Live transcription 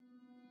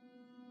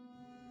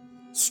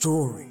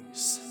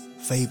Stories,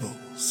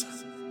 fables,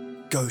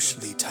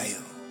 ghostly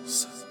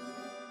tales.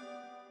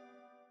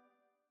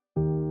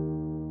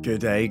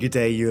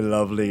 G'day, you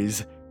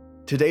lovelies.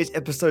 Today's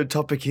episode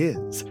topic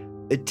is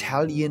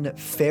Italian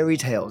fairy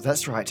tales.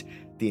 That's right,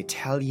 the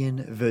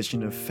Italian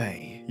version of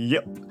Fae.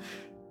 Yep.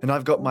 And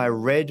I've got my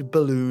red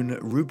balloon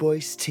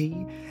Rubois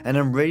tea, and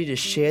I'm ready to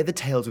share the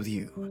tales with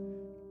you.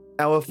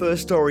 Our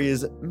first story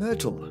is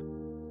Myrtle,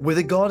 where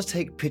the gods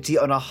take pity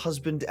on a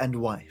husband and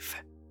wife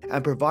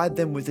and provide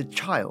them with a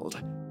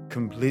child,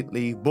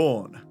 completely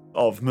born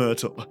of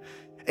Myrtle.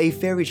 A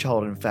fairy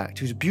child, in fact,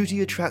 whose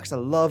beauty attracts the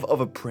love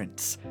of a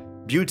prince.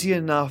 Beauty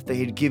enough that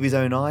he'd give his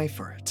own eye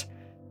for it.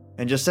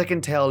 And your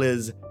second tale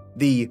is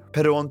the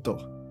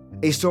Pueronto,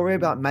 a story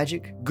about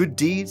magic, good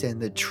deeds, and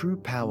the true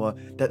power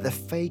that the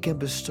Fae can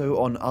bestow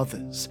on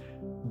others.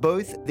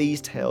 Both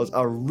these tales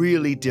are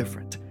really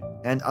different,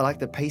 and I like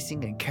the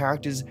pacing and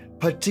characters,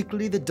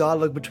 particularly the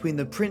dialogue between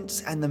the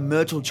prince and the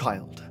Myrtle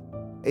child.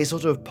 A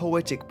sort of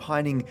poetic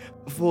pining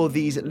for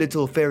these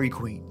little fairy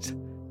queens.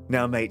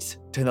 Now mates,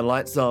 turn the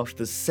lights off,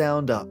 the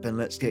sound up, and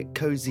let's get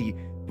cozy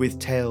with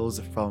tales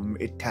from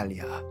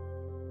Italia.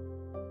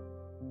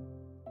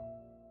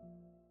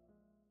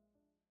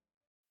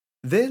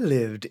 There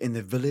lived in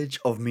the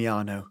village of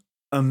Myrtle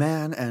a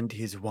man and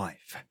his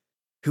wife,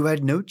 who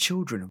had no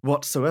children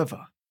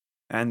whatsoever,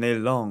 and they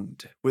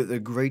longed with the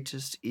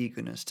greatest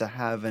eagerness to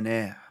have an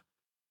heir.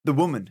 The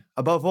woman,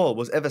 above all,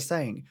 was ever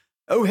saying,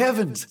 "Oh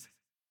heavens!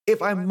 If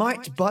I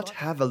might but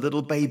have a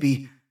little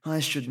baby,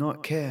 I should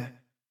not care,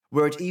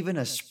 were it even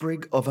a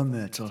sprig of a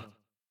myrtle."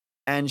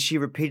 And she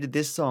repeated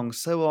this song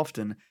so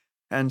often,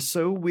 and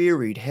so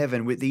wearied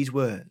heaven with these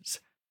words,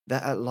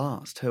 that at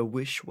last her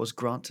wish was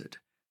granted,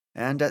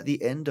 and at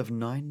the end of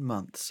 9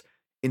 months,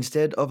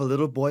 instead of a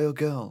little boy or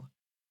girl,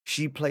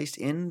 she placed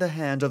in the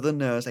hand of the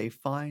nurse a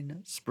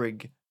fine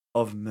sprig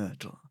of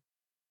myrtle.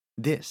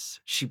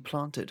 This she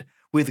planted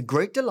with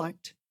great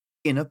delight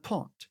in a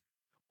pot,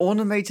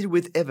 ornamented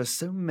with ever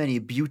so many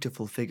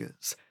beautiful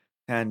figures,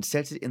 and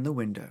set it in the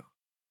window,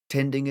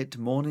 tending it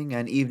morning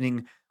and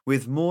evening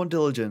with more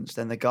diligence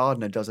than the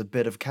gardener does a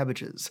bed of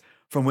cabbages,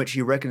 from which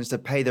he reckons to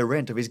pay the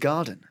rent of his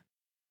garden.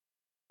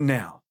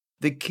 Now,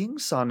 the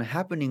king's son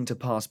happening to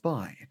pass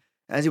by,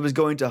 as he was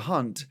going to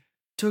hunt,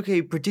 took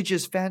a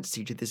prodigious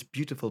fancy to this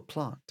beautiful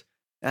plant,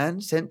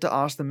 and sent to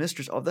ask the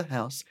mistress of the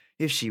house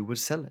if she would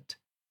sell it,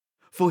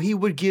 for he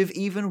would give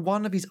even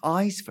one of his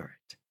eyes for it.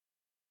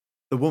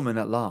 The woman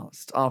at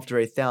last, after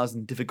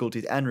 1,000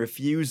 difficulties and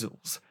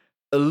refusals,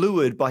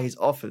 allured by his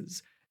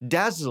offers,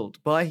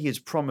 dazzled by his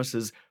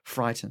promises,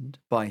 frightened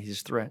by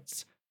his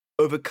threats,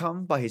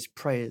 overcome by his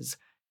prayers,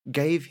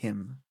 gave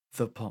him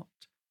the pot,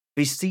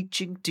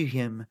 beseeching to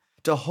him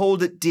to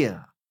hold it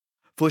dear,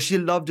 for she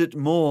loved it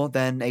more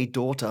than a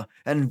daughter,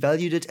 and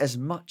valued it as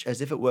much as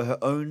if it were her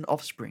own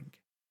offspring.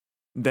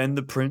 Then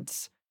the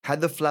prince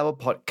had the flower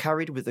pot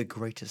carried with the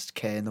greatest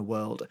care in the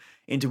world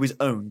into his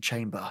own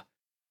chamber,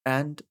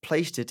 and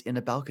placed it in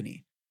a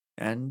balcony,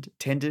 and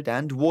tended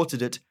and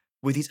watered it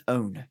with his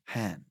own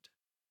hand.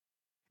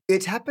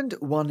 It happened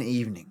one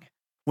evening,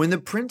 when the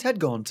prince had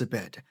gone to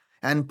bed,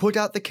 and put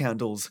out the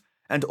candles,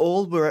 and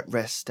all were at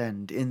rest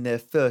and in their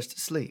first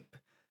sleep,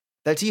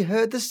 that he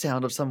heard the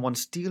sound of someone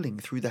stealing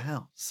through the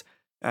house,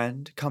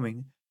 and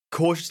coming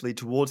cautiously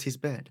towards his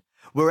bed,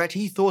 whereat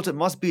he thought it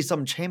must be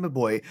some chamber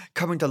boy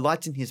coming to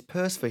lighten his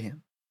purse for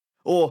him,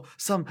 or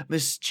some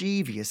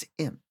mischievous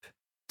imp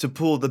to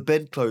pull the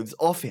bedclothes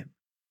off him.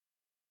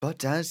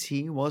 But as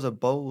he was a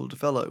bold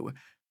fellow,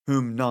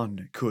 whom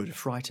none could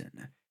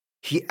frighten,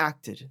 he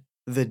acted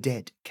the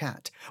dead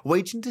cat,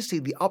 waiting to see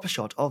the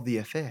upshot of the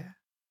affair.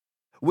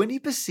 When he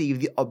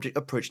perceived the object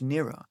approach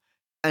nearer,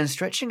 and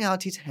stretching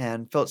out his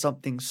hand felt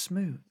something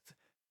smooth,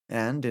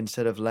 and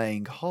instead of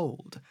laying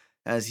hold,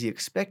 as he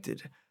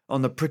expected,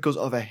 on the prickles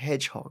of a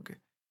hedgehog,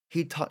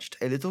 he touched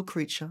a little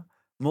creature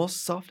more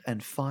soft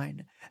and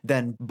fine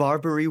than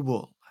Barbary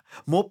wool,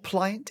 more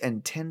pliant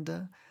and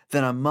tender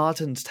than a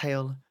marten's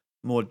tail,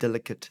 more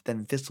delicate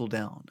than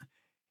thistledown.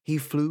 He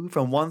flew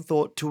from one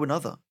thought to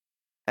another,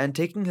 and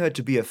taking her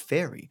to be a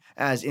fairy,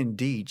 as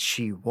indeed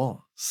she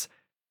was,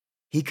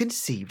 he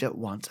conceived at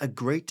once a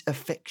great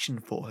affection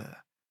for her.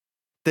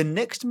 The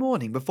next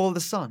morning before the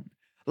sun,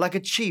 like a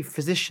chief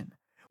physician,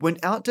 went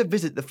out to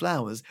visit the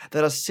flowers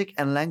that are sick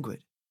and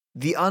languid.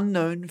 The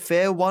unknown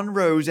fair one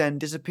rose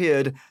and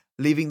disappeared,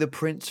 leaving the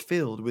prince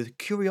filled with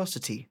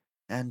curiosity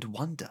and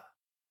wonder.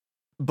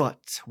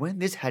 But when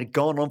this had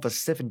gone on for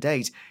 7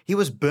 days, he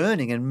was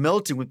burning and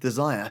melting with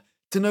desire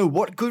to know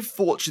what good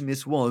fortune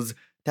this was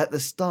that the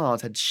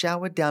stars had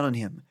showered down on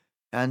him,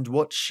 and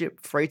what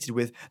ship freighted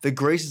with the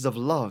graces of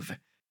love,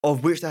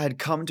 of which they had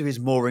come to his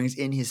moorings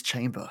in his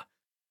chamber.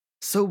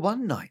 So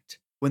one night,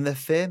 when the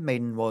fair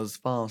maiden was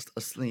fast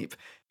asleep,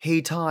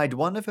 he tied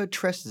one of her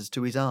tresses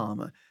to his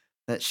arm,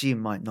 that she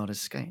might not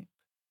escape.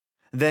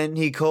 Then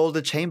he called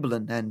the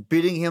chamberlain, and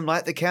bidding him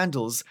light the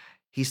candles,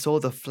 he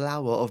saw the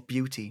flower of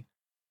beauty,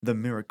 the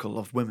miracle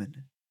of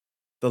women,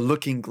 the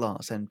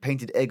looking-glass and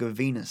painted egg of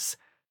Venus,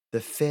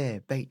 the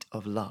fair bait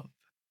of love.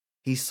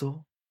 He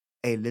saw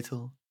a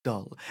little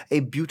doll, a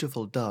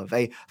beautiful dove,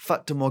 a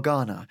fata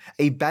morgana,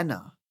 a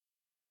banner.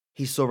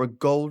 He saw a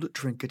gold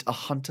trinket, a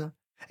hunter,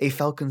 a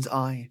falcon's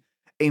eye,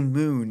 a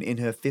moon in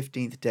her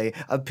 15th day,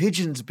 a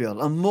pigeon's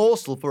bill, a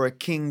morsel for a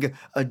king,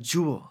 a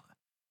jewel.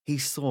 He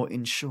saw,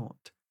 in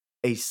short,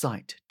 a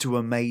sight to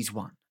amaze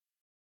one.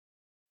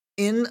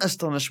 In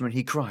astonishment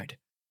he cried,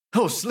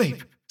 "Oh,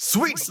 sleep,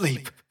 sweet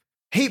sleep!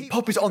 Heap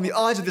poppies on the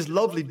eyes of this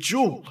lovely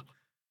jewel!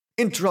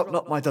 Interrupt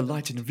not my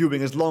delight in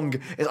viewing as long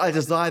as I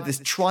desire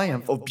this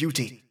triumph of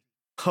beauty.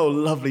 O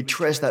lovely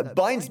tress that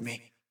binds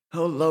me!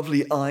 O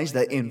lovely eyes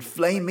that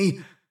inflame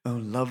me! O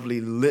lovely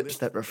lips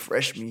that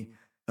refresh me!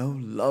 O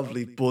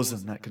lovely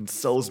bosom that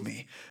consoles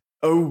me!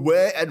 O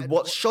where and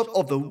what shop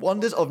of the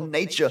wonders of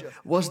nature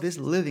was this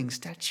living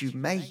statue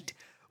made?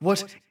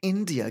 What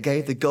India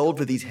gave the gold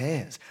for these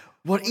hairs?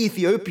 What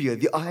Ethiopia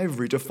the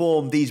ivory to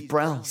form these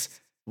brows?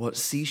 What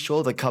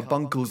seashore the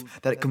carbuncles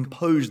that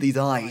compose these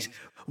eyes?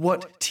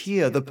 What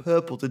tear the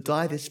purple to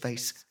dye this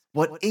face?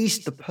 What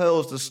east the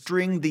pearls to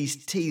string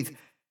these teeth?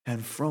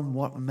 And from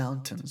what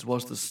mountains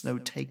was the snow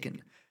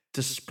taken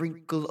to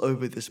sprinkle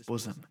over this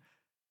bosom?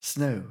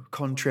 Snow,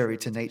 contrary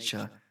to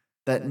nature,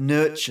 that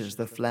nurtures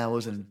the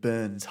flowers and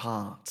burns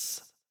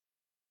hearts.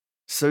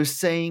 So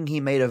saying, he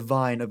made a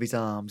vine of his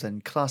arms,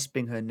 and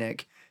clasping her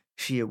neck,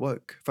 she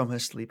awoke from her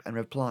sleep and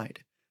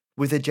replied,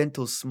 with a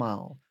gentle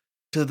smile,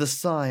 to the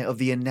sigh of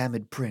the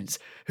enamoured prince,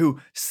 who,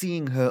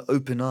 seeing her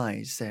open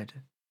eyes,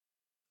 said,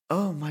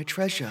 "Oh, my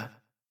treasure,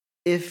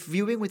 if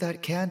viewing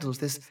without candles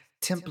this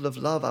temple of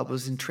love I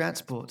was in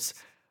transports,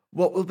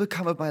 what will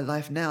become of my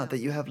life now that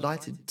you have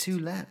lighted 2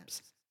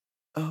 lamps?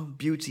 Oh,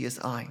 beauteous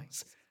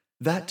eyes,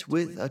 that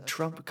with a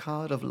trump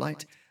card of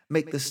light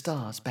make the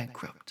stars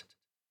bankrupt.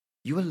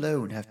 You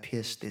alone have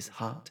pierced this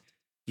heart.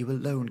 You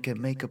alone can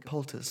make a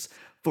poultice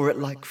for it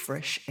like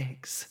fresh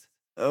eggs.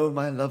 Oh,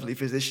 my lovely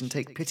physician,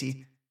 take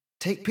pity.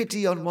 Take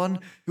pity on one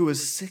who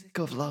is sick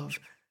of love,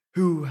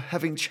 who,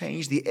 having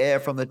changed the air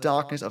from the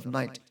darkness of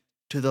night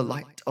to the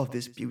light of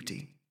this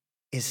beauty,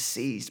 is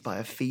seized by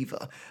a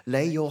fever.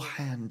 Lay your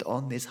hand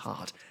on this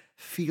heart.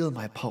 Feel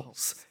my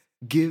pulse.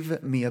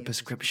 Give me a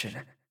prescription.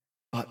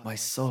 But my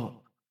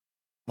soul,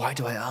 why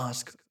do I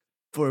ask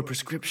for a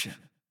prescription?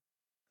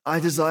 I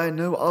desire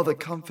no other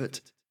comfort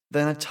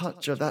than a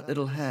touch of that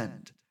little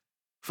hand,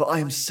 for I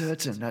am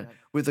certain that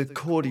with the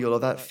cordial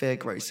of that fair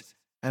grace,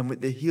 and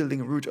with the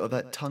healing root of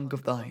that tongue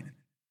of thine,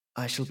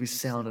 I shall be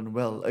sound and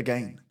well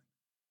again."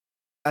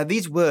 At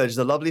these words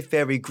the lovely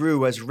fairy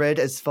grew as red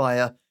as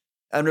fire,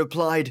 and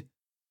replied,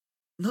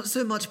 "Not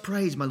so much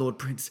praise, my lord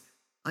prince.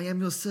 I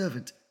am your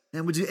servant,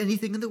 and would do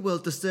anything in the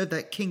world to serve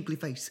that kingly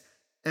face,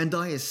 and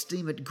I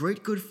esteem it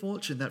great good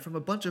fortune that from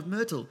a bunch of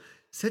myrtle,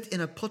 set in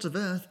a pot of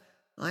earth,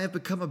 I have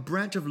become a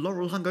branch of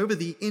laurel hung over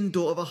the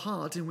indoor of a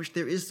heart in which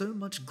there is so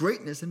much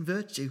greatness and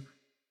virtue."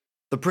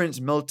 The prince,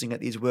 melting at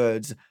these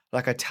words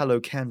like a tallow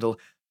candle,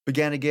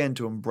 began again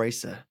to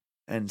embrace her,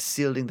 and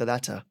sealing the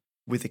latter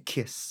with a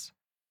kiss,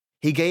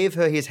 he gave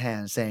her his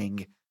hand,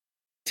 saying,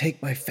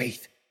 "Take my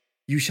faith.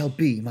 You shall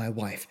be my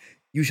wife.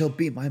 You shall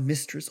be my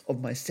mistress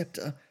of my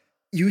scepter.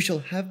 You shall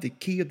have the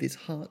key of this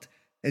heart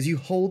as you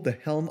hold the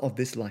helm of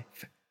this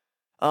life."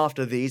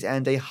 After these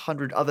and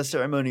 100 other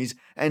ceremonies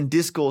and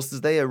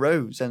discourses they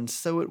arose, and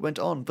so it went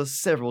on for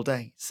several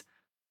days.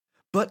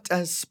 But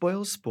as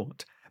spoils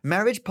sport,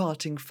 marriage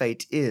parting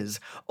fate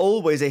is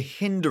always a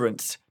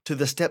hindrance to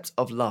the steps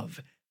of love.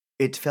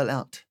 It fell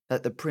out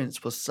that the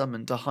prince was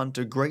summoned to hunt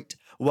a great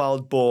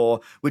wild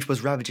boar which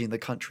was ravaging the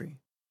country.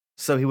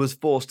 So he was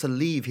forced to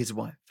leave his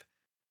wife.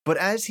 But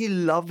as he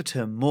loved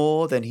her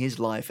more than his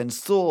life and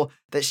saw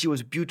that she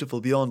was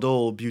beautiful beyond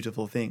all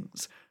beautiful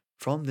things,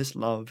 from this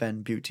love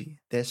and beauty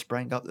there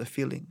sprang up the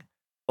feeling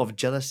of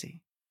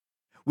jealousy,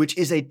 which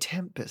is a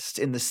tempest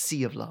in the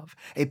sea of love,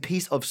 a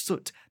piece of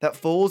soot that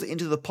falls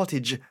into the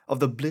pottage of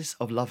the bliss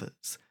of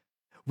lovers,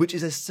 which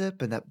is a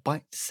serpent that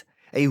bites,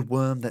 a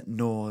worm that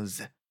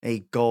gnaws, a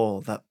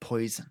gall that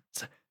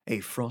poisons, a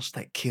frost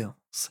that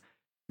kills,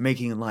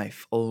 making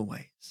life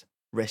always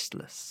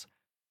restless,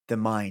 the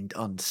mind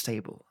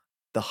unstable,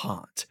 the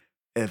heart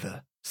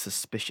ever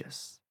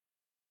suspicious.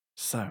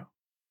 So,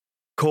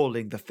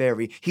 calling the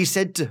fairy, he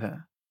said to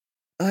her,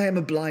 "I am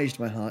obliged,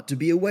 my heart, to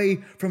be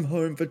away from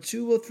home for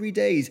 2 or 3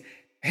 days.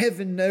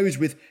 Heaven knows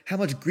with how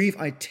much grief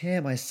I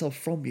tear myself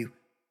from you,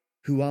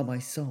 who are my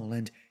soul,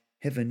 and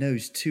heaven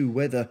knows, too,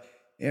 whether,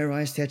 ere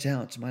I set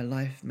out, my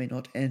life may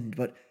not end.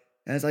 But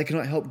as I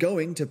cannot help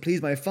going to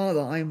please my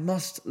father, I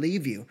must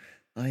leave you.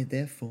 I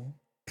therefore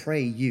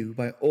pray you,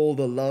 by all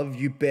the love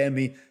you bear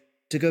me,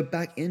 to go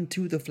back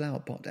into the flower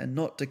pot, and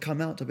not to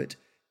come out of it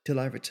till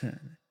I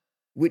return,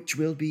 which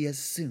will be as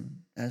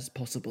soon as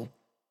possible."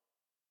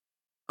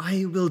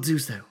 "I will do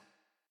so,"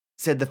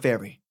 said the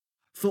fairy,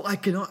 "for I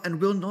cannot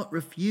and will not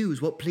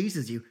refuse what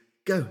pleases you.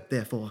 Go,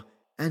 therefore,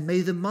 and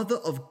may the mother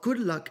of good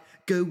luck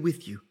go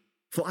with you,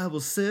 for I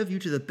will serve you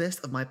to the best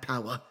of my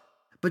power.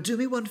 But do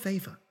me one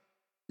favour.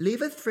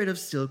 Leave a thread of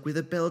silk with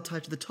a bell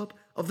tied to the top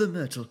of the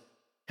myrtle,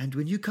 and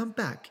when you come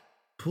back,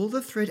 pull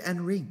the thread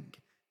and ring,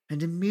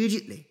 and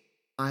immediately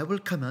I will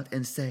come out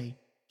and say,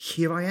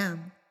 'Here I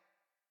am.'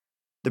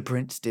 The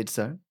prince did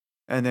so,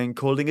 and then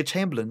calling a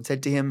chamberlain,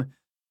 said to him,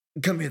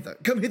 come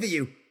hither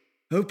you.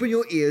 Open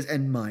your ears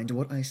and mind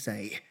what I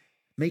say.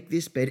 Make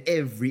this bed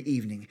every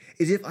evening,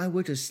 as if I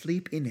were to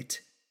sleep in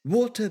it.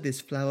 Water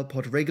this flower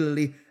pot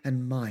regularly,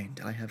 and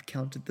mind I have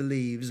counted the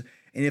leaves,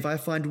 and if I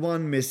find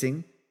one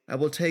missing, I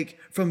will take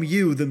from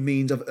you the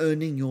means of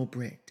earning your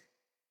bread.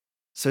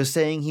 So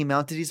saying, he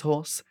mounted his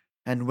horse,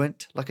 and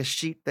went like a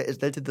sheep that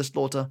is led to the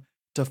slaughter,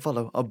 to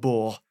follow a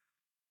boar.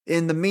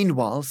 In the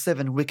meanwhile,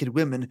 7 wicked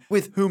women,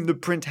 with whom the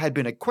prince had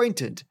been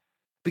acquainted,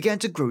 began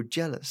to grow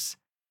jealous,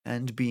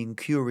 and being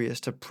curious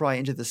to pry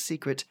into the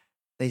secret,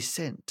 they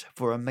sent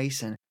for a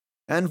mason,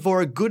 and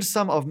for a good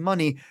sum of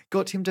money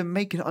got him to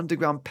make an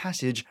underground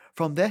passage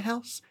from their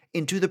house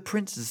into the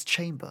prince's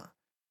chamber.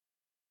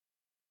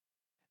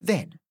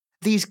 Then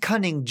these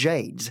cunning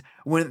jades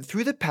went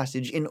through the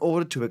passage in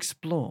order to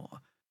explore,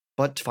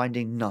 but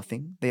finding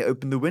nothing, they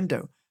opened the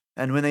window,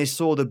 and when they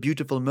saw the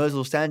beautiful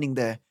Myrtle standing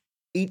there,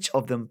 each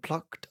of them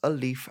plucked a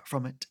leaf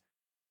from it,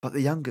 but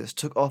the youngest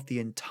took off the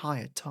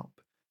entire top,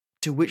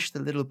 to which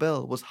the little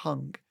bell was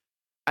hung,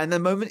 and the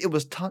moment it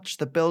was touched,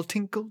 the bell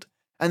tinkled,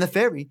 and the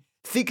fairy,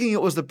 thinking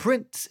it was the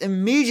prince,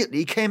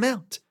 immediately came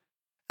out.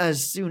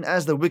 As soon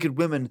as the wicked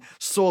women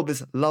saw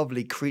this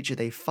lovely creature,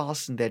 they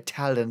fastened their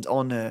talons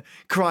on her,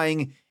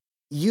 crying,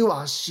 you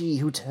are she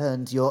who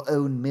turned your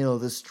own mill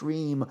the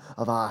stream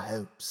of our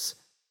hopes.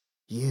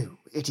 You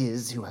it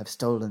is who have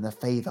stolen the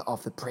favour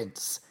of the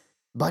prince.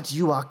 But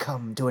you are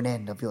come to an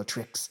end of your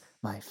tricks,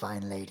 my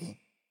fine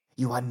lady.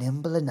 You are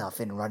nimble enough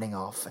in running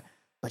off,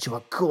 but you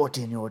are caught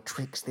in your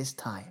tricks this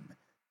time,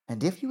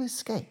 and if you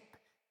escape,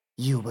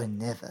 you were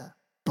never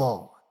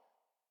born.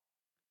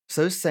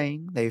 So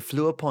saying, they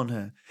flew upon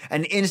her,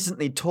 and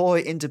instantly tore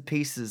her into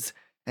pieces,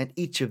 and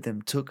each of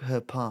them took her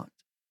part.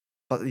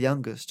 But the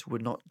youngest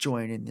would not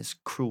join in this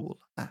cruel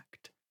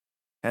act.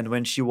 And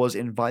when she was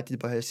invited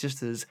by her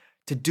sisters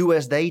to do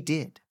as they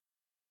did,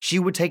 she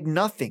would take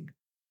nothing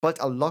but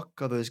a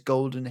lock of those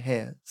golden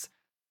hairs.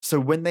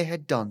 So when they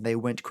had done, they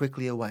went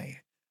quickly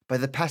away, by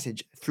the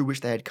passage through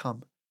which they had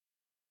come.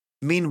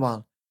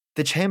 Meanwhile,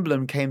 the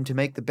chamberlain came to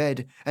make the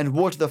bed and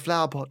water the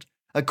flower pot,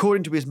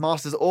 according to his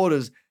master's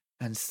orders,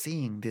 and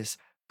seeing this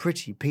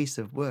pretty piece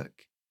of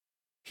work,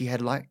 he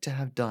had like to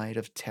have died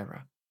of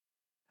terror.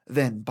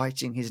 Then,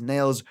 biting his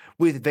nails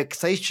with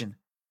vexation,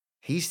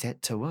 he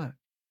set to work,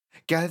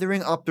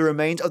 gathering up the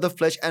remains of the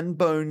flesh and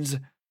bones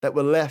that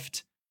were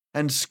left,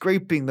 and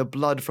scraping the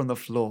blood from the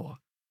floor.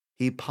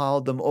 He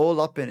piled them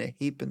all up in a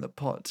heap in the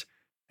pot,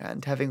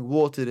 and having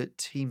watered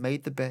it, he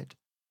made the bed,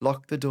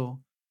 locked the door,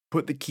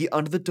 put the key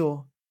under the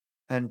door,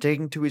 and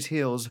taking to his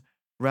heels,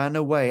 ran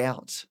away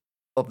out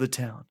of the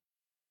town.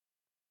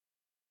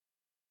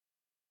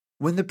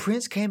 When the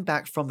prince came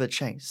back from the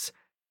chase,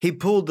 he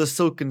pulled the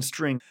silken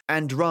string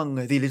and rung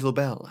the little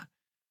bell.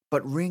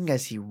 But ring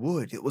as he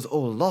would, it was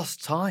all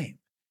lost time.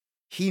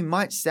 He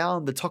might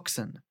sound the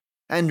tocsin,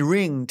 and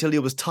ring till he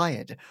was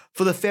tired,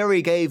 for the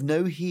fairy gave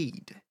no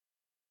heed.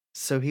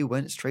 So he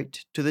went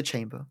straight to the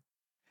chamber,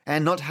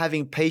 and not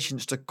having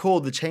patience to call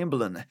the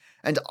chamberlain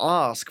and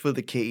ask for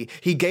the key,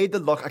 he gave the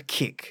lock a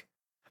kick,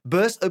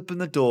 burst open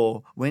the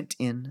door, went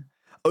in,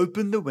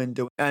 opened the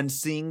window, and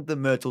seeing the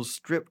myrtle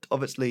stripped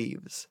of its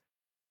leaves,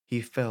 he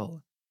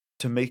fell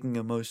to making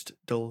a most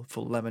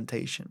doleful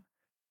lamentation,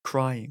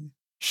 crying,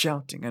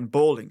 shouting, and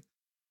bawling,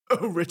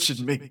 "Oh, wretched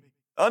me!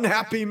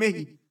 Unhappy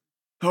me!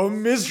 Oh,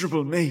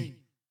 miserable me!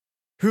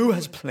 Who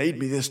has played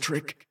me this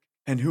trick,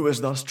 and who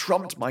has thus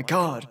trumped my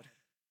card?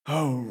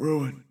 Oh,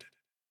 ruined,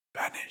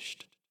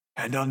 banished,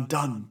 and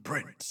undone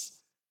prince!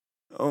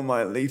 Oh,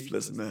 my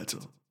leafless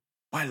myrtle,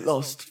 my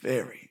lost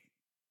fairy!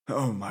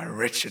 Oh, my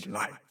wretched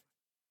life!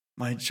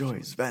 My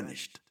joys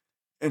vanished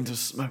into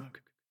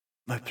smoke,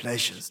 my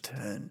pleasures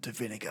turned to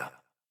vinegar.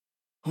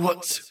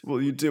 What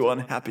will you do,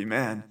 unhappy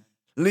man?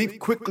 Leap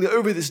quickly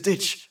over this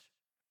ditch.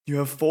 You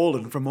have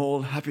fallen from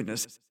all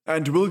happiness,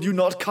 and will you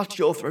not cut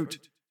your throat?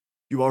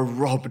 You are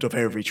robbed of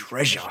every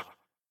treasure.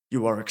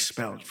 You are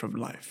expelled from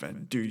life,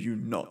 and do you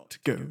not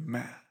go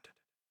mad?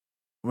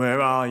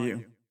 Where are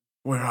you?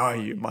 Where are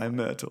you, my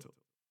myrtle?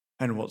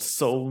 And what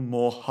soul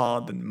more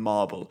hard than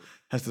marble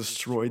has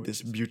destroyed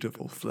this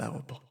beautiful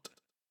flower pot?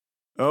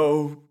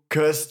 Oh,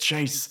 cursed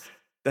chase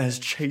that has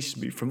chased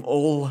me from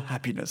all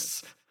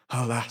happiness.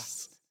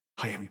 Alas,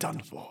 I am done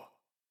for.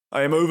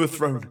 I am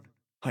overthrown.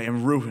 I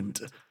am ruined.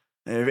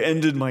 I have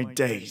ended my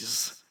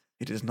days.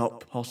 It is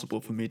not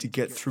possible for me to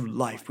get through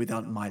life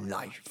without my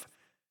life.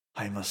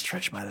 I must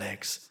stretch my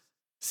legs,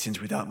 since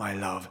without my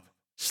love,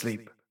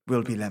 sleep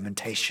will be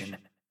lamentation,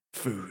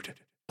 food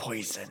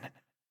poison,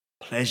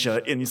 pleasure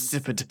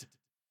insipid,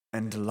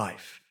 and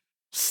life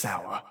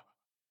sour.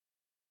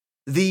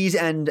 These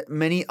and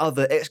many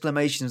other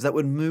exclamations that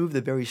would move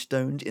the very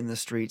stones in the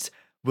streets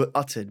were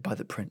uttered by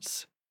the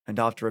prince, and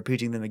after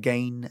repeating them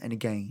again and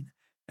again,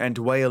 and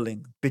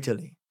wailing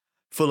bitterly,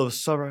 full of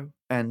sorrow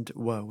and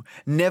woe,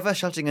 never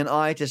shutting an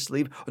eye to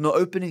sleep, nor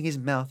opening his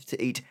mouth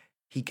to eat,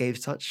 he gave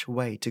such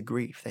way to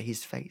grief that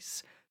his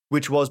face,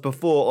 which was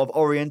before of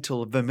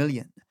oriental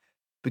vermilion,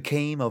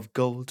 became of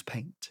gold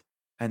paint,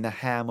 and the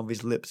ham of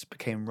his lips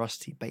became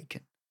rusty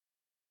bacon.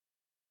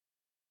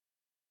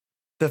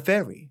 The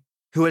fairy,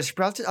 who had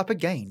sprouted up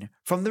again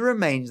from the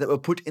remains that were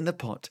put in the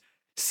pot,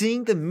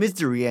 seeing the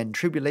misery and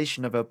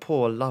tribulation of her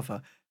poor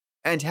lover,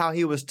 and how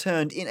he was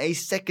turned in a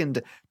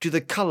second to the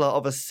colour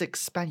of a sick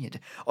Spaniard,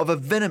 of a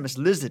venomous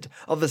lizard,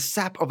 of the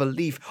sap of a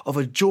leaf, of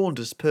a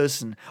jaundiced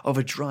person, of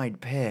a dried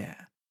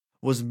pear,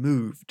 was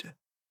moved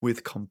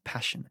with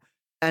compassion,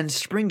 and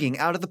springing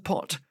out of the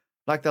pot,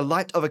 like the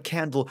light of a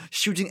candle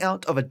shooting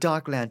out of a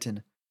dark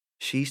lantern,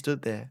 she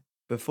stood there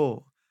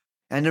before,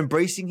 and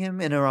embracing him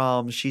in her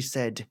arms, she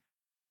said,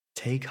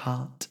 take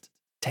heart,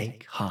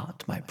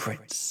 my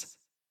prince.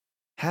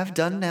 Have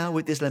done now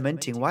with this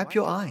lamenting, wipe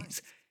your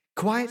eyes,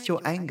 quiet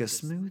your anger,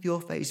 smooth your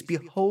face,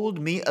 behold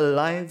me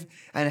alive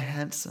and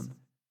handsome,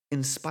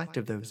 in spite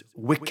of those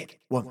wicked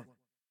women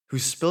who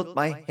spilt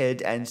my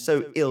head and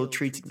so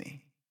ill-treated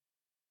me.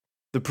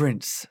 The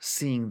prince,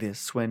 seeing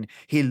this when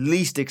he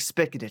least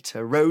expected it,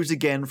 arose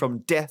again from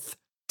death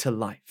to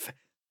life,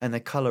 and the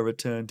colour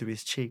returned to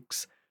his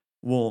cheeks,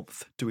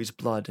 warmth to his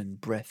blood,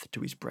 and breath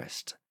to his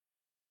breast.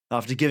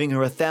 After giving her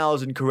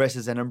 1,000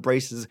 caresses and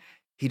embraces,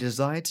 he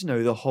desired to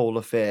know the whole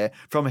affair,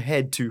 from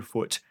head to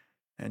foot,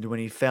 and when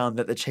he found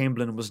that the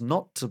chamberlain was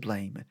not to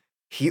blame,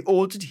 he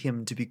ordered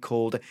him to be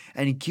called,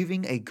 and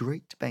giving a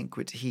great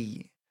banquet,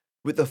 he,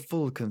 with the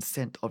full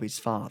consent of his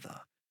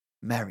father,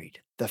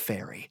 married the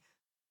fairy.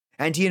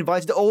 And he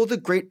invited all the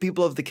great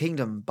people of the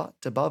kingdom, but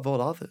above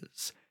all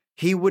others,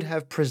 he would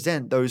have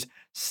present those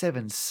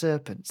 7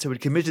 serpents who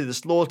had committed the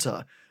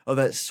slaughter of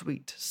that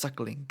sweet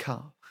suckling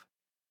calf.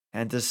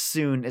 And as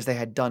soon as they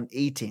had done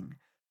eating,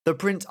 the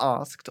prince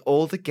asked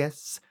all the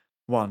guests,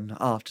 one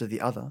after the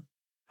other,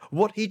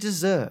 what he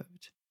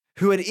deserved,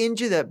 who had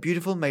injured that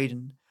beautiful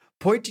maiden,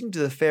 pointing to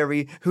the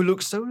fairy who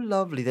looked so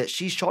lovely that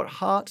she shot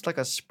hearts like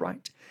a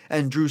sprite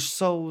and drew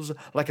souls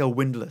like a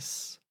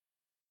windlass.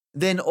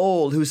 Then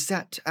all who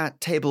sat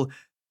at table,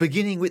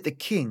 beginning with the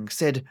king,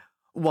 said,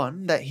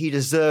 one, that he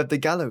deserved the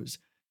gallows,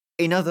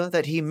 another,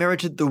 that he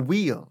merited the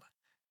wheel,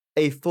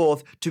 a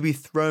fourth, to be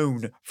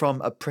thrown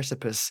from a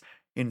precipice.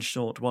 In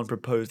short, one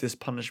proposed this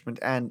punishment,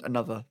 and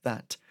another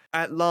that.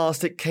 At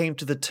last it came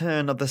to the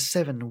turn of the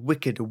 7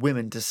 wicked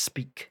women to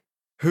speak,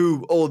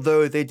 who,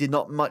 although they did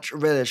not much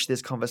relish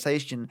this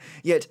conversation,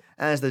 yet,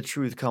 as the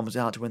truth comes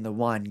out when the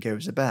wine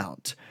goes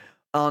about,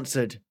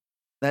 answered,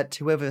 that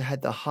whoever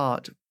had the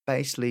heart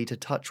basely to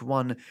touch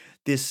one,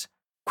 this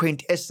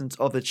quintessence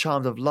of the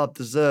charms of love,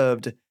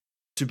 deserved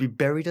to be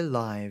buried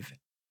alive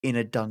in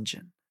a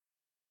dungeon.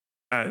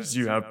 As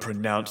you have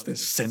pronounced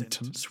this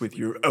sentence with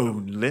your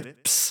own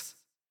lips,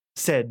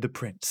 said the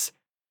prince,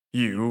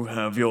 you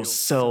have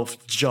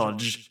yourself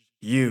judged,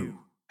 you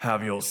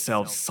have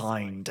yourself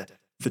signed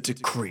the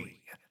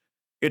decree.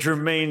 It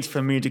remains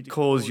for me to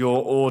cause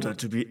your order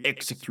to be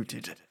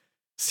executed,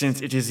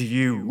 since it is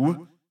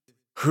you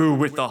who,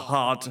 with the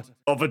heart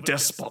of a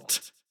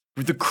despot,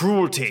 with the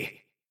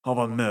cruelty of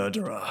a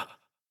murderer,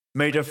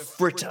 made a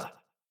fritter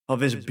of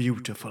this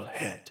beautiful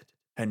head,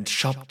 and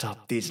chopped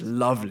up these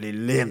lovely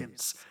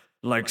limbs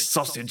like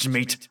sausage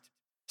meat.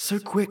 So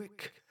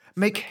quick,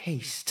 make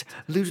haste,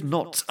 lose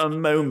not a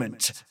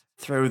moment.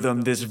 Throw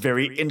them this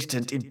very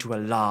instant into a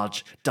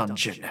large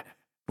dungeon,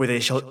 where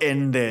they shall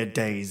end their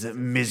days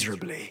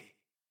miserably.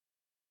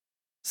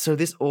 So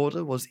this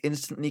order was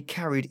instantly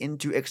carried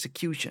into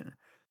execution.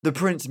 The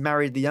prince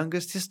married the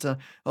younger sister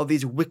of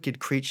these wicked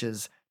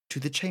creatures to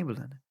the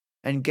chamberlain,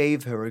 and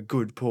gave her a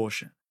good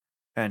portion,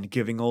 and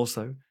giving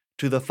also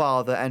to the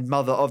father and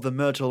mother of the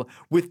Myrtle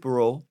with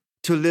Myrtle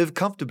to live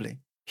comfortably.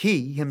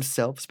 He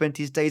himself spent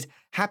his days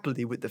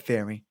happily with the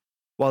fairy,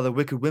 while the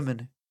wicked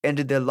women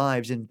ended their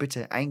lives in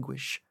bitter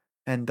anguish,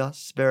 and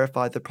thus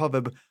verified the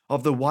proverb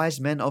of the wise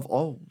men of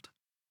old.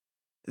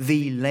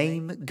 The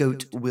lame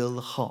goat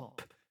will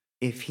hop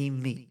if he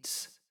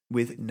meets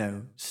with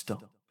no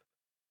stop.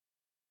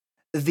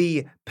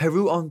 The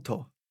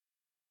Pueronto.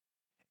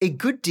 A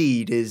good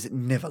deed is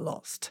never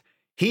lost.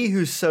 He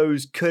who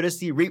sows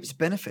courtesy reaps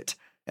benefit,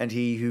 and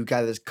he who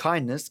gathers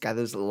kindness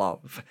gathers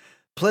love.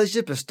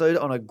 Pleasure bestowed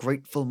on a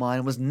grateful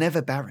mind was never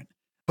barren,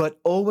 but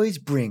always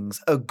brings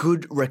a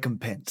good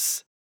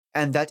recompense.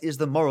 And that is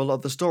the moral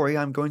of the story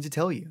I'm going to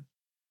tell you.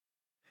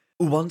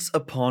 Once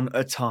upon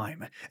a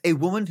time, a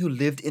woman who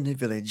lived in a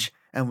village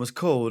and was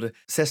called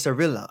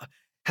Cesarilla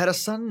had a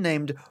son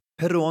named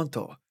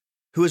Pueronto,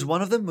 who was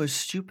one of the most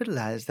stupid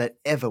lads that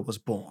ever was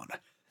born.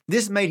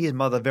 This made his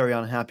mother very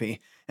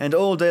unhappy, and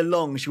all day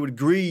long she would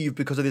grieve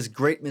because of this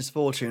great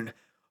misfortune,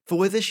 for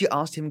whether she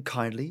asked him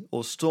kindly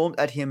or stormed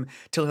at him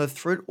till her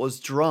throat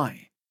was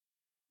dry,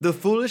 the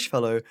foolish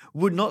fellow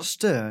would not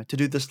stir to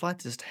do the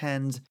slightest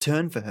hand's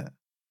turn for her.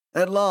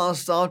 At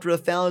last, after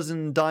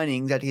 1,000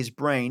 dinings at his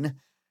brain,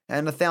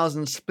 and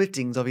 1,000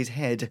 splittings of his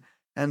head,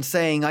 and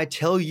saying, I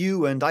tell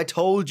you, and I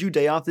told you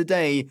day after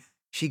day,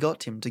 she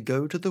got him to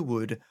go to the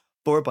wood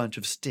for a bunch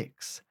of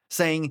sticks,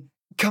 saying,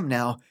 come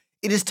now,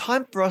 it is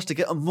time for us to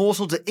get a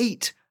morsel to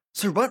eat,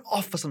 so run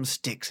off for some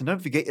sticks and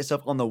don't forget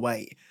yourself on the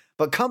way,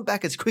 but come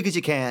back as quick as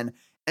you can,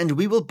 and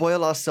we will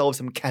boil ourselves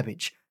some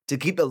cabbage to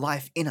keep the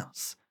life in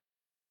us.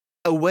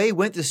 Away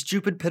went the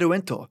stupid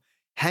Pueronto,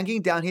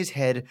 hanging down his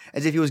head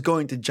as if he was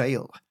going to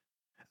jail.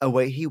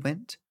 Away he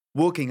went,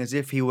 walking as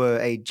if he were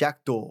a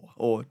jackdaw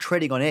or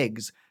treading on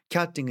eggs,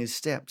 counting his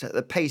steps at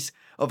the pace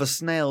of a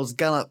snail's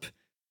gallop,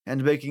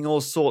 and making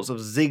all sorts of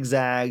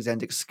zigzags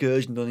and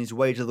excursions on his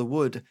way to the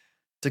wood,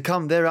 to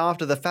come there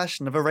after the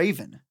fashion of a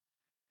raven.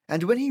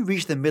 And when he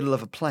reached the middle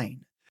of a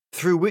plain,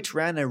 through which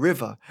ran a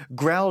river,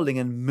 growling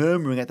and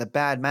murmuring at the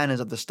bad manners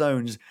of the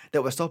stones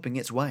that were stopping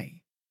its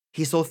way,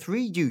 he saw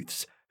 3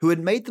 youths who had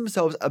made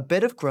themselves a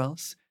bed of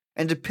grass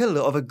and a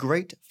pillar of a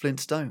great flint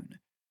stone,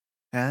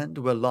 and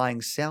were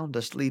lying sound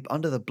asleep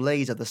under the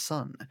blaze of the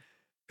sun,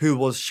 who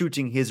was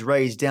shooting his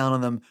rays down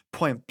on them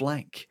point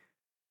blank.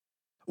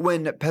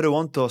 When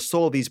Pueronto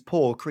saw these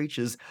poor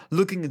creatures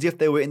looking as if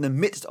they were in the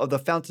midst of the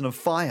fountain of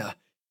fire,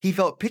 he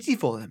felt pity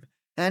for them,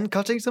 and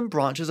cutting some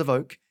branches of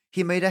oak,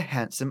 he made a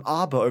handsome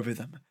arbour over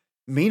them.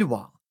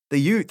 Meanwhile, the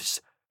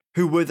youths,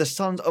 who were the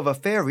sons of a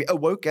fairy,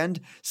 awoke,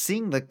 and,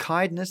 seeing the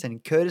kindness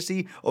and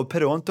courtesy of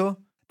Pueronto,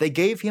 they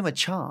gave him a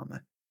charm,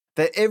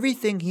 that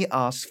everything he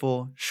asked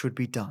for should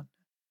be done.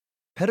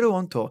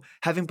 Pueronto,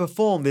 having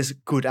performed this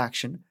good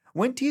action,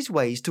 went his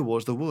ways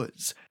towards the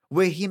woods,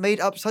 where he made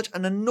up such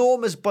an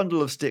enormous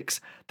bundle of sticks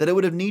that it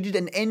would have needed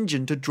an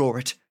engine to draw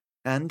it,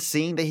 and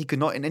seeing that he could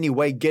not in any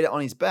way get it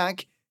on his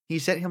back, he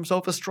set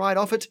himself astride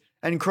of it,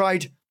 and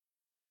cried,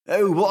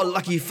 "Oh, what a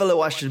lucky fellow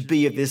I should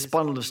be if this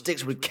bundle of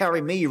sticks would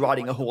carry me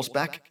riding a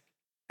horseback!"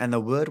 And the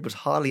word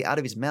was hardly out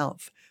of his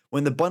mouth,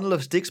 when the bundle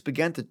of sticks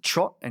began to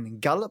trot and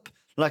gallop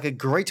like a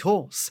great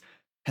horse,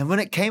 and when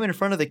it came in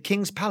front of the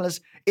king's palace,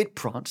 it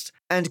pranced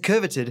and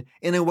curveted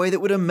in a way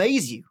that would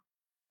amaze you.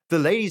 The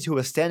ladies who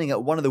were standing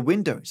at one of the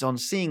windows on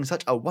seeing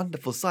such a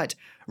wonderful sight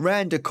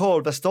ran to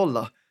call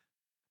Vestolla,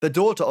 the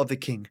daughter of the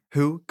king,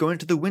 who, going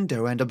to the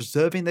window and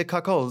observing the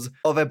caracals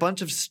of a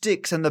bunch of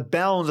sticks and the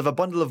bounds of a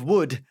bundle of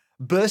wood,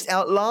 burst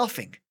out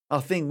laughing,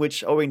 a thing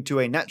which, owing to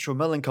a natural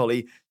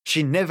melancholy,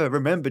 she never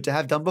remembered to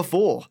have done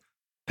before.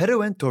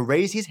 Pueronto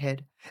raised his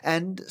head,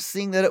 and,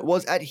 seeing that it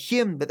was at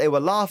him that they were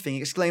laughing,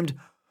 exclaimed,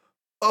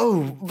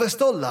 "Oh,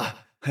 Vestolla,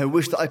 I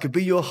wish that I could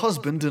be your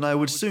husband, and I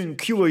would soon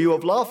cure you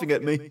of laughing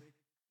at me."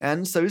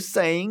 And so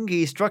saying,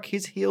 he struck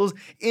his heels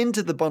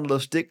into the bundle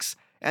of sticks,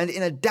 and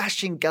in a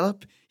dashing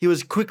gallop he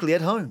was quickly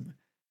at home,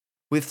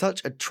 with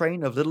such a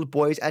train of little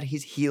boys at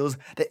his heels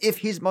that if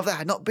his mother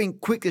had not been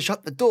quick to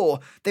shut the door,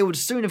 they would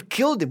soon have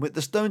killed him with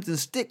the stones and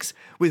sticks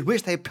with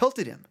which they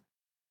pelted him.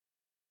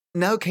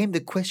 Now came the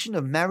question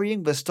of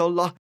marrying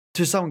Vestolla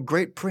to some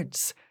great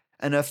prince,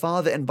 and her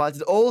father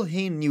invited all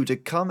he knew to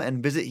come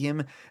and visit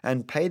him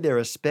and pay their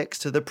respects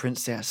to the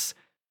princess.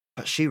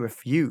 But she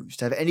refused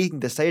to have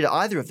anything to say to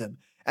either of them,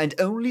 and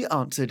only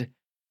answered,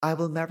 "I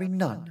will marry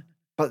none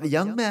but the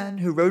young man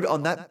who rode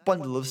on that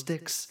bundle of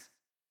sticks."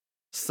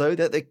 So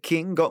that the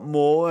king got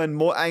more and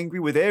more angry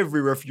with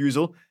every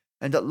refusal,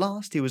 and at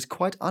last he was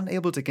quite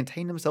unable to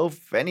contain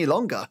himself any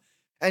longer,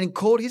 and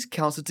called his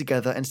council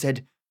together and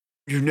said,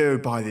 "You know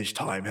by this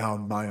time how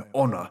my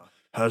honour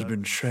has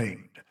been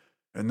shamed,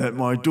 and that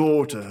my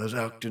daughter has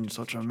acted in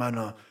such a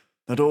manner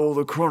that all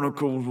the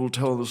chronicles will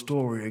tell the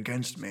story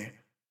against me.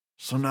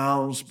 So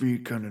now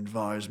speak and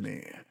advise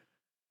me.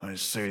 I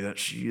say that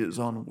she is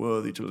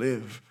unworthy to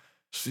live,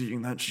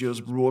 seeing that she has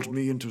brought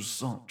me into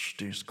such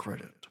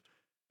discredit,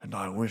 and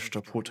I wish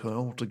to put her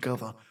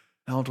altogether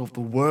out of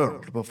the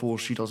world before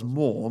she does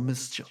more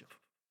mischief."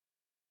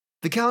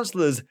 The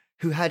councillors,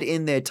 who had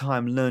in their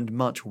time learned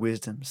much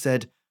wisdom,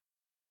 said,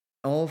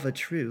 "Of a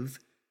truth,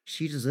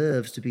 she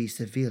deserves to be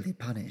severely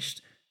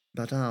punished,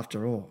 but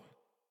after all,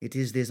 it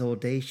is this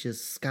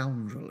audacious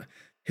scoundrel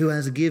who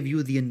has given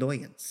you the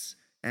annoyance,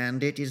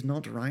 and it is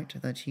not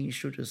right that he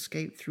should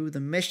escape through the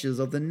meshes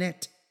of the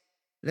net.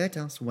 Let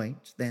us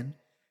wait, then,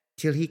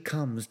 till he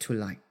comes to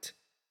light,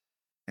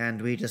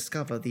 and we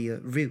discover the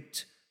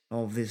root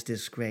of this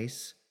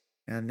disgrace,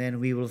 and then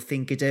we will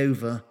think it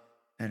over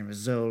and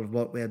resolve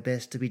what were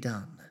best to be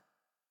done."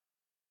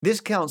 This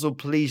counsel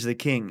pleased the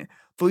king,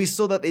 for he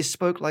saw that they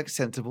spoke like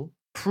sensible,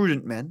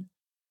 prudent men.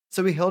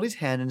 So he held his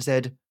hand and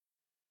said,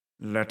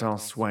 "Let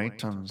us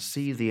wait and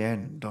see the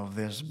end of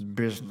this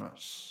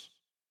business."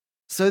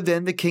 So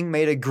then the king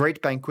made a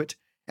great banquet,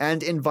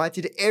 and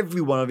invited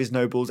every one of his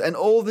nobles and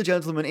all the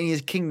gentlemen in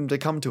his kingdom to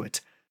come to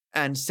it,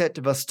 and set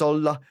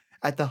Vestolla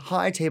at the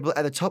high table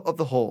at the top of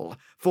the hall,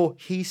 for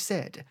he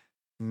said,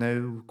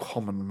 "No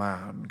common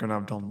man can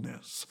have done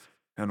this,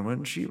 and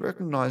when she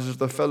recognizes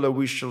the fellow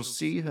we shall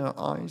see her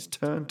eyes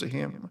turn to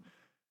him,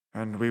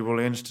 and we will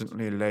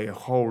instantly lay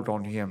hold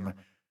on him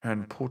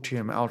and put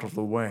him out of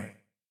the way."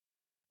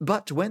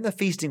 But when the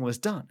feasting was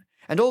done,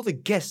 and all the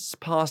guests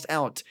passed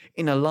out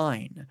in a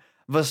line,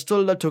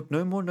 Vestolla took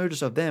no more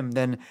notice of them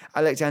than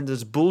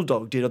Alexander's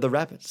bulldog did of the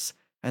rabbits,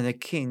 and the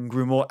king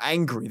grew more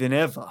angry than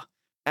ever,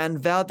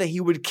 and vowed that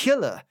he would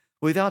kill her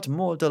without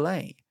more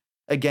delay.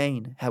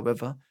 Again,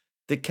 however,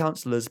 the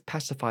councillors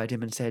pacified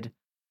him and said,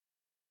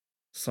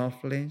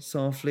 "Softly,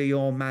 softly,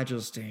 your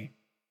majesty.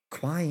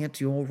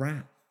 Quiet your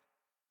wrath.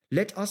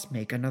 Let us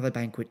make another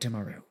banquet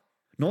tomorrow,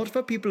 not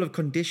for people of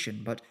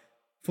condition, but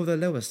for the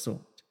lower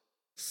sort,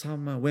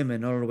 Some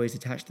women always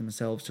attach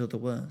themselves to the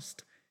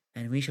worst,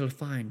 and we shall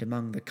find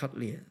among the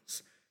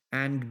cutliers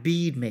and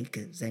bead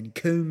makers and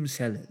comb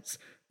sellers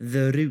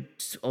the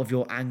root of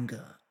your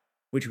anger,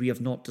 which we have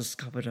not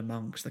discovered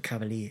amongst the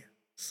cavaliers.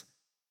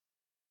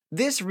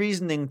 This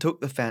reasoning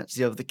took the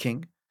fancy of the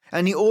king,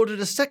 and he ordered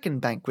a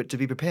second banquet to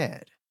be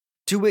prepared,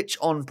 to which,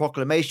 on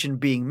proclamation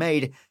being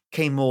made,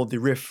 came all the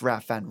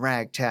riff-raff and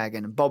ragtag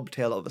and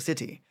bobtail of the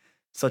city,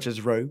 such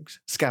as rogues,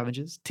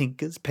 scavengers,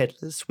 tinkers,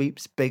 peddlers,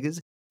 sweeps, beggars,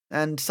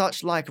 and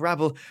such like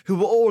rabble, who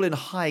were all in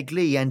high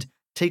glee, and,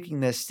 taking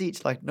their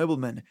seats like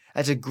noblemen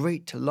at a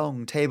great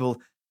long table,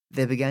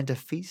 they began to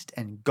feast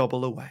and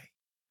gobble away.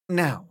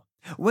 Now,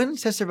 when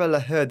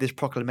Cesarella heard this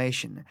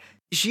proclamation,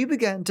 she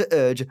began to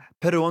urge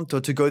Pueronto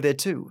to go there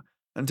too,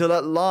 until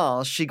at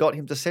last she got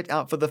him to set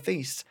out for the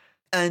feast,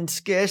 and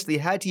scarcely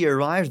had he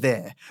arrived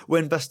there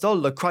when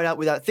Vastolla cried out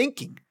without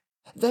thinking,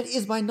 "That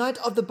is my knight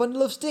of the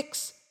bundle of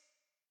sticks!"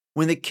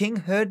 When the king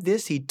heard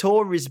this, he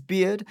tore his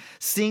beard,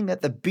 seeing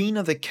that the bean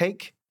of the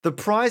cake, the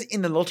prize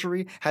in the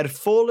lottery, had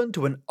fallen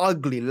to an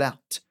ugly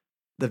lout,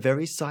 the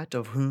very sight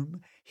of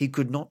whom he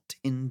could not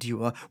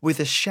endure, with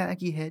a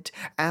shaggy head,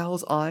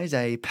 owl's eyes,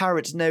 a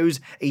parrot's nose,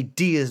 a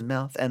deer's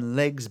mouth, and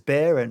legs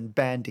bare and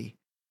bandy.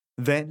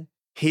 Then,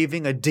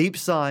 heaving a deep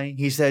sigh,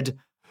 he said,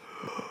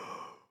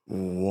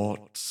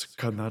 "What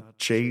can that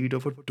jade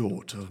of a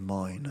daughter of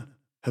mine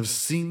have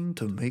seen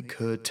to make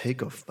her take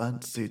a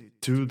fancy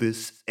to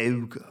this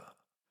ogre,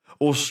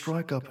 or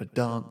strike up a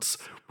dance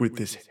with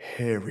this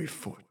hairy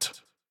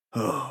foot?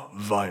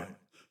 Vile,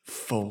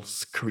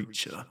 false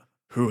creature,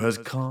 who has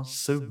cast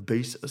so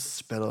base a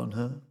spell on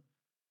her?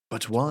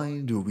 But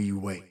why do we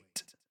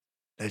wait?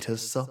 Let her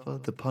suffer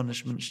the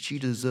punishment she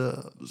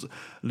deserves.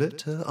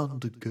 Let her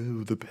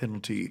undergo the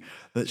penalty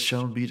that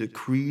shall be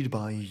decreed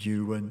by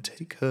you, and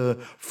take her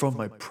from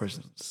my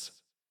presence,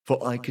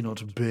 for I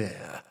cannot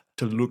bear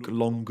to look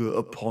longer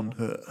upon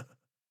her."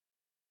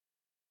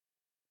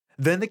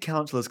 Then the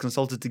councillors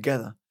consulted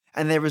together,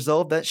 and they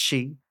resolved that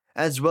she,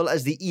 as well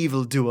as the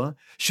evildoer,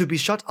 should be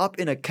shut up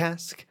in a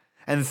cask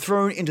and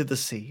thrown into the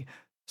sea,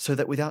 so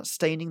that without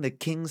staining the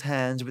king's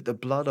hands with the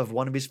blood of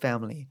one of his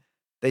family,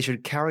 they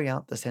should carry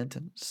out the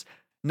sentence.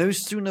 No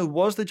sooner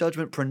was the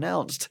judgment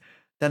pronounced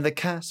than the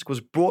cask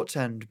was brought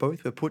and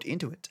both were put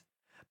into it.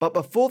 But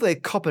before they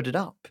coppered it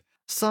up,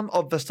 some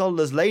of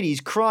Vastolla's ladies,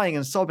 crying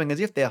and sobbing as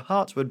if their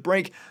hearts would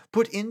break,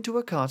 put into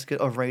a casket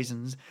of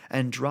raisins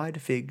and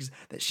dried figs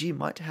that she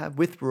might have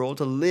withal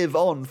to live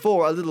on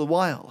for a little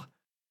while.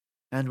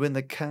 And when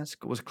the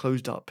cask was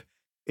closed up,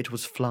 it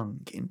was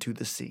flung into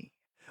the sea,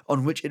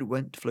 on which it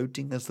went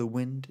floating as the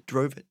wind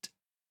drove it.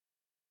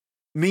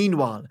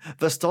 Meanwhile,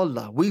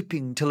 Vastolla,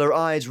 weeping till her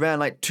eyes ran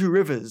like two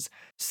rivers,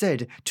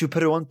 said to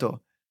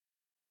Pueronto,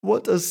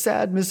 "What a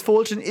sad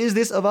misfortune is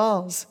this of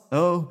ours!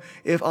 Oh,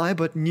 if I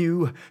but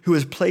knew who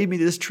has played me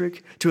this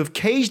trick to have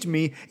caged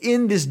me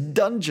in this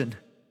dungeon!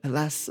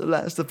 Alas,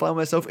 alas, to find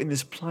myself in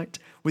this plight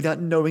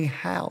without knowing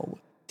how!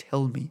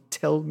 Tell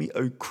me,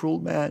 O cruel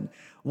man,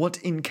 what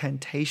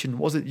incantation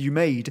was it you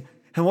made,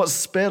 and what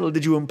spell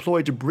did you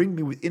employ to bring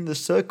me within the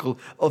circle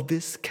of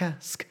this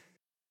cask?"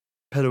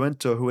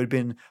 Pueronto, who had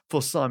been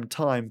for some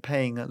time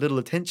paying little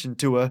attention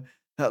to her,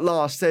 at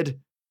last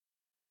said,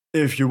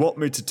 "If you want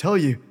me to tell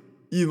you,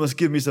 you must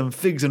give me some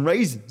figs and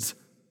raisins."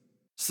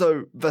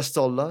 So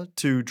Vastolla,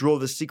 to draw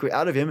the secret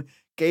out of him,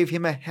 gave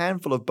him a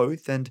handful of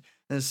both, and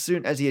as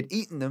soon as he had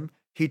eaten them,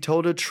 he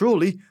told her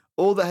truly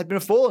all that had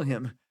befallen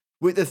him,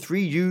 with the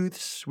three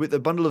youths, with the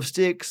bundle of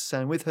sticks,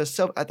 and with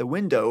herself at the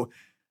window,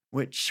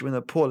 which, when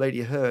the poor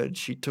lady heard,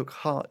 she took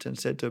heart and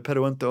said to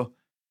Pueronto,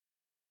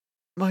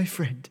 "My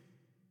friend,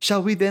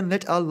 shall we then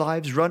let our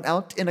lives run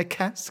out in a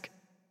cask?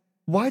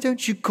 Why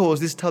don't you cause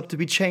this tub to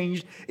be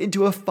changed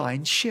into a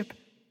fine ship,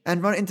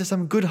 and run into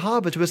some good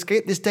harbour to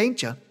escape this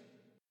danger?"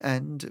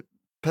 And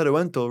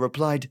Pueronto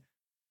replied,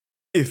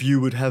 "If you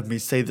would have me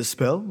say the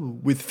spell,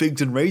 with figs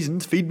and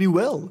raisins feed me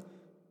well."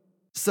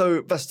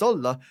 So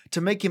Vastolla, to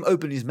make him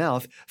open his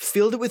mouth,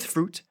 filled it with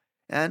fruit,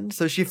 and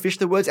so she fished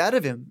the words out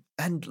of him,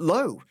 and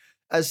lo,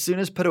 as soon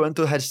as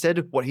Pueronto had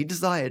said what he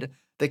desired,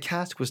 the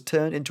cask was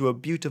turned into a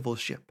beautiful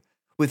ship,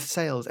 with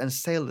sails and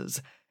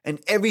sailors,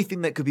 and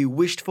everything that could be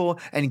wished for,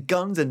 and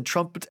guns and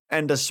trumpets,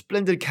 and a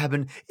splendid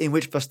cabin in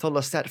which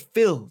Vastolla sat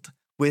filled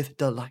with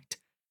delight.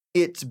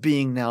 It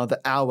being now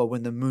the hour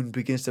when the moon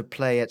begins to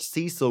play at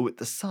seesaw with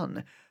the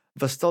sun,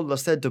 Vastolla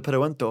said to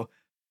Pueronto,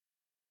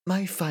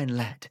 "My fine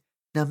lad,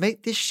 now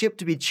make this ship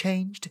to be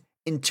changed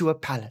into a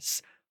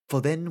palace,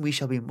 for then we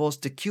shall be more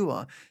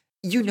secure.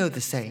 You know the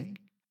saying,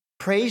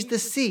 praise the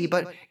sea,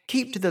 but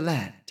keep to the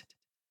land."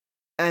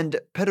 And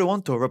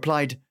Pueronto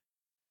replied,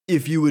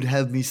 "If you would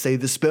have me say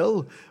the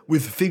spell,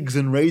 with figs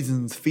and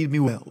raisins feed me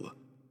well."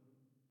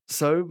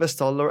 So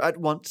Vastolla at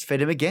once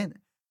fed him again,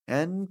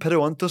 and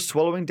Pueronto,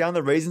 swallowing down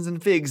the raisins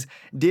and figs,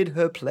 did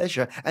her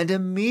pleasure, and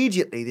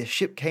immediately the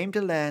ship came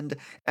to land,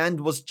 and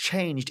was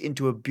changed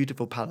into a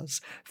beautiful palace,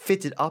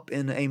 fitted up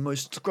in a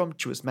most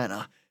scrumptious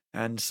manner,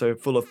 and so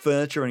full of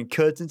furniture and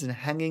curtains and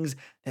hangings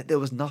that there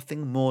was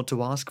nothing more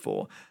to ask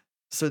for,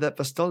 so that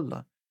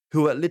Vastolla,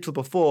 who a little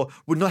before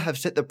would not have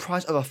set the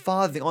price of a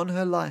farthing on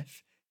her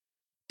life,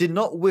 did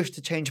not wish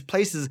to change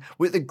places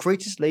with the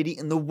greatest lady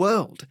in the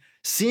world,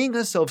 seeing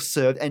herself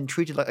served and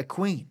treated like a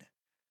queen.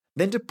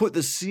 Then to put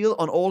the seal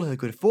on all her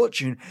good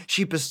fortune,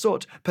 she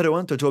besought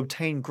Pueronto to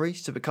obtain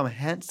grace to become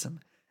handsome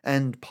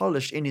and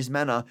polished in his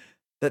manner,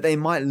 that they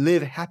might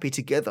live happy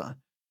together.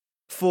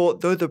 For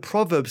though the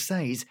proverb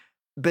says,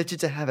 better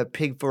to have a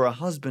pig for a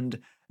husband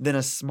than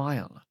a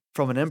smile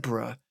from an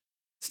emperor,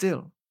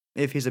 still,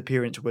 if his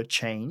appearance were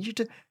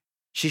changed,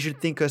 she should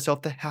think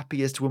herself the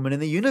happiest woman in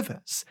the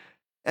universe.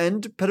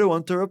 And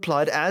Pueronto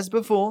replied as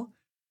before,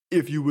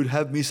 "If you would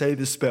have me say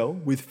the spell,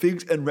 with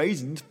figs and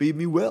raisins feed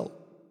me well."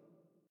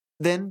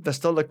 Then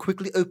Vastolla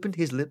quickly opened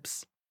his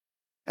lips,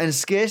 and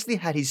scarcely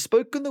had he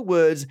spoken the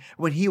words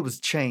when he was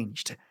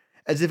changed,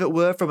 as if it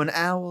were from an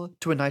owl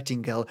to a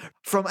nightingale,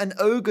 from an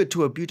ogre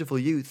to a beautiful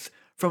youth,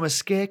 from a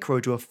scarecrow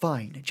to a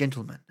fine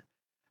gentleman.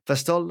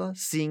 Vastolla,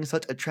 seeing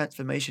such a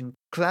transformation,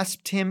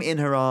 clasped him in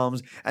her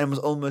arms and was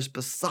almost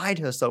beside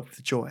herself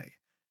with joy.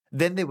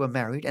 Then they were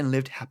married and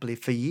lived happily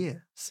for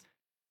years.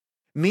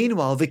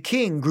 Meanwhile, the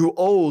king grew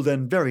old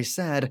and very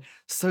sad,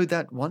 so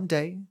that one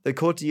day the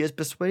courtiers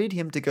persuaded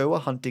him to go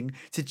a-hunting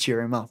to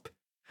cheer him up.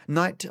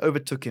 Night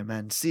overtook him,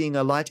 and seeing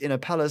a light in a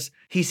palace,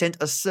 he sent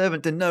a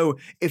servant to know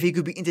if he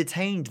could be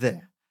entertained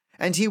there,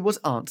 and he was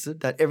answered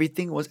that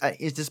everything was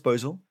at his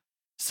disposal.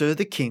 So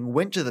the king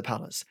went to the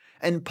palace,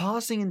 and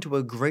passing into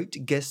a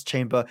great guest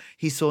chamber,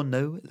 he saw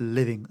no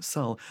living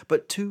soul,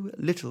 but 2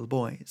 little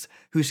boys,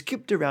 who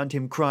skipped around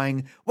him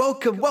crying,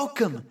 "Welcome,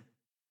 welcome!"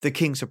 The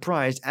king,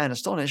 surprised and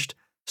astonished,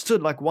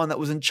 stood like one that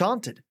was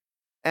enchanted,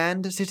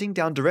 and sitting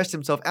down to rest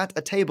himself at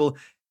a table,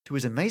 to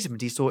his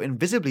amazement he saw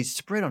invisibly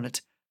spread on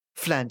it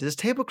Flanders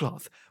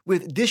tablecloth,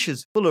 with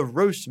dishes full of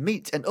roast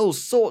meat and all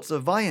sorts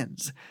of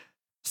viands,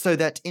 so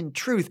that in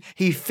truth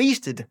he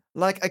feasted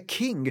like a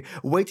king,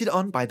 waited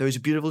on by those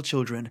beautiful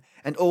children,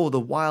 and all the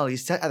while he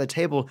sat at the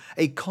table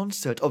a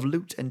concert of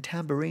lute and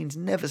tambourines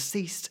never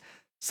ceased,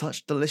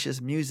 such delicious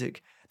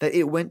music that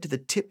it went to the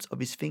tips of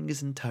his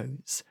fingers and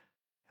toes.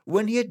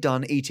 When he had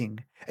done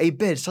eating, a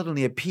bed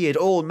suddenly appeared,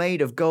 all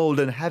made of gold,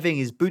 and having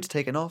his boots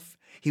taken off,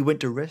 he went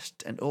to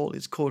rest, and all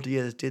his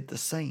courtiers did the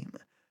same,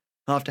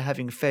 after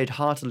having fed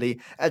heartily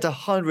at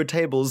 100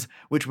 tables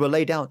which were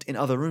laid out in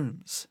other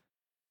rooms.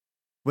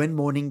 When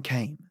morning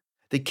came,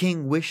 the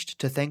king wished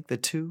to thank the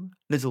 2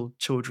 little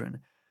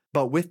children,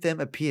 but with them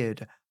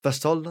appeared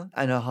Vastolla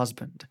and her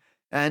husband,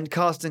 and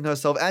casting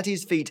herself at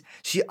his feet,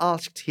 she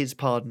asked his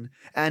pardon,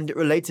 and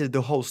related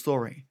the whole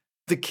story.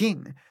 The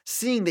king,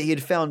 seeing that he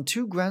had found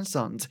 2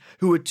 grandsons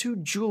who were 2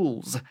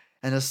 jewels,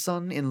 and a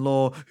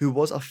son-in-law who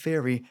was a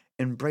fairy,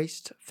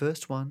 embraced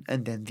first one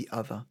and then the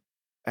other,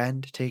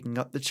 and taking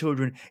up the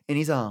children in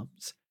his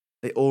arms,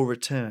 they all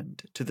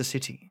returned to the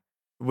city,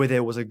 where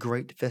there was a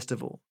great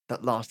festival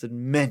that lasted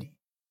many,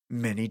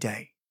 many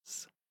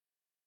days.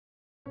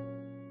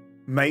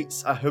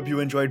 Mates, I hope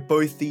you enjoyed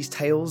both these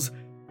tales.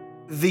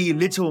 The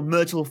little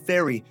Myrtle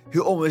fairy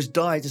who almost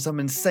died to some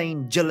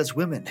insane jealous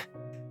women,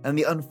 and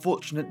the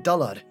unfortunate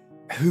dullard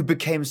who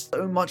became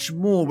so much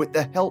more with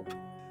the help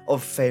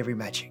of fairy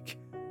magic.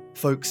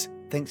 Folks,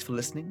 thanks for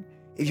listening.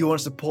 If you want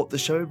to support the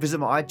show, visit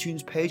my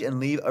iTunes page and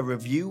leave a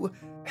review.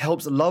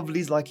 Helps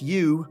lovelies like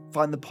you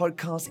find the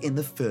podcast in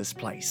the first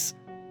place.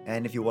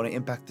 And if you want to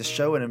impact the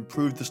show and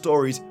improve the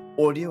story's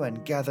audio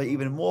and gather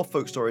even more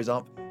folk stories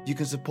up, you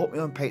can support me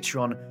on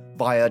Patreon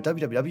via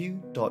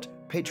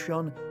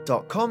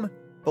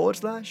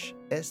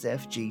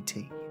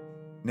www.patreon.com/SFGT.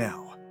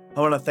 Now, I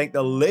want to thank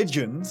the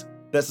legends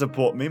that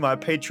support me, my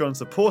Patreon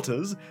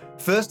supporters.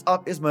 First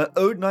up is my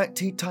Ode Night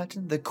Tea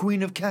Titan, the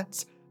Queen of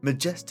Cats,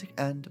 majestic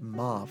and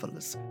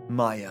marvelous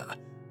Maya.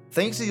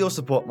 Thanks to your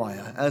support,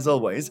 Maya, as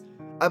always,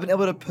 I've been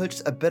able to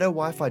purchase a better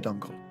Wi-Fi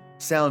dongle.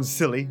 Sounds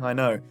silly, I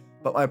know,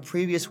 but my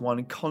previous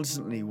one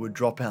constantly would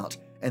drop out,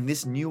 and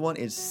this new one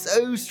is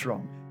so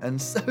strong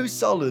and so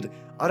solid,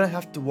 I don't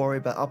have to worry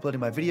about uploading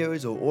my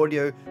videos or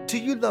audio to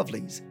you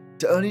lovelies,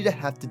 to only to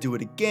have to do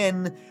it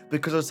again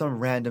because of some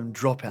random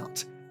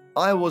dropout.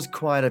 I was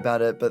quiet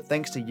about it, but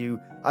thanks to you,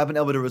 I've been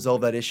able to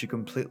resolve that issue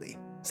completely,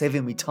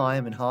 saving me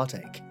time and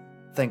heartache.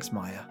 Thanks,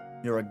 Maya.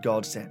 You're a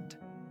godsend.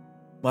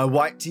 My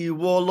white tea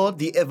warlord,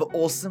 the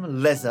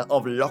ever-awesome Lesser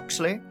of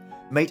Loxley.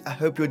 Mate, I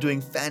hope you're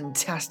doing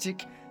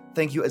fantastic.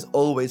 Thank you as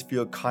always for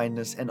your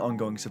kindness and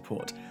ongoing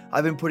support.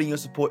 I've been putting your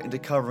support into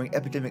covering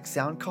epidemic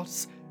sound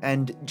costs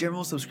and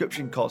general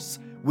subscription costs,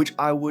 which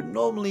I would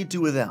normally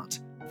do without.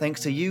 Thanks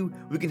to you,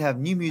 we can have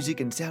new music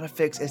and sound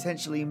effects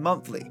essentially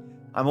monthly.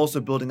 I'm also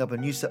building up a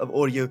new set of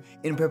audio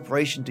in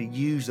preparation to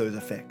use those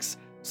effects,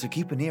 so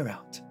keep an ear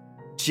out.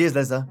 Cheers,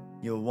 Lesser.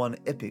 You're one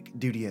epic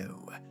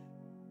dudio.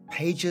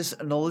 Pages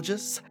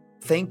Anologus,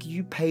 thank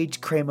you, Paige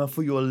Kramer,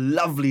 for your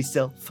lovely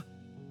self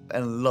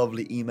and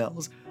lovely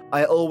emails.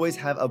 I always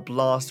have a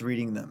blast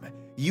reading them.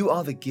 You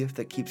are the gift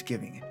that keeps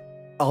giving.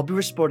 I'll be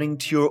responding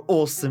to your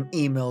awesome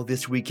email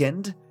this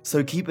weekend,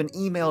 so keep an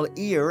email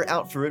ear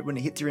out for it when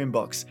it hits your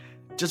inbox.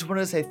 Just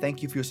wanted to say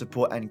thank you for your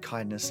support and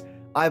kindness.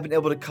 I've been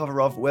able to cover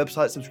off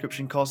website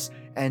subscription costs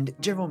and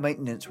general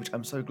maintenance, which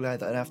I'm so glad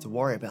that I don't have to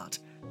worry about,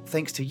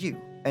 thanks to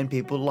you and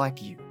people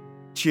like you.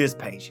 Cheers,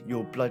 Paige,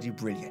 you're bloody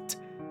brilliant.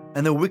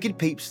 And the wicked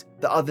peeps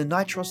that are the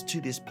nitros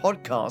to this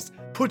podcast,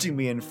 putting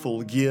me in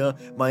full gear,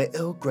 my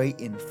Earl Grey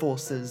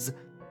enforcers.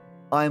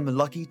 I'm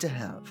lucky to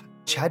have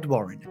Chad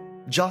Warren,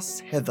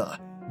 Just Heather,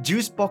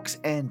 Juicebox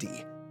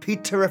Andy,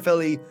 Peter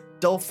Raffelli,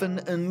 Dolphin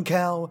and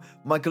Cow,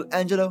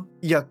 Michelangelo,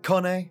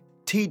 Yakone,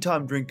 Tea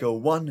Time Drinker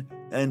 1,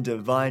 and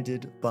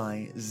Divided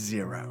by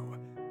 0.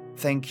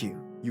 Thank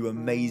you, you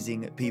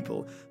amazing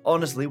people.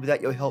 Honestly,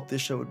 without your help,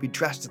 this show would be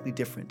drastically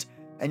different.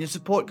 And your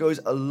support goes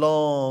a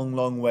long,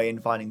 long way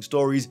in finding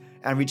stories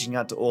and reaching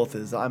out to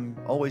authors. I'm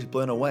always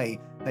blown away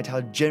at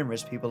how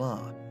generous people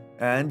are.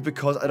 And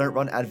because I don't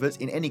run adverts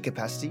in any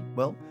capacity,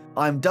 well,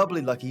 I'm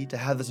doubly lucky to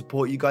have the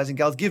support you guys and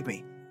gals give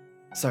me.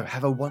 So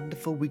have a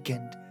wonderful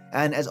weekend,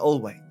 and as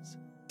always,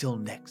 till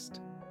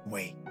next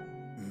we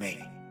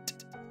meet.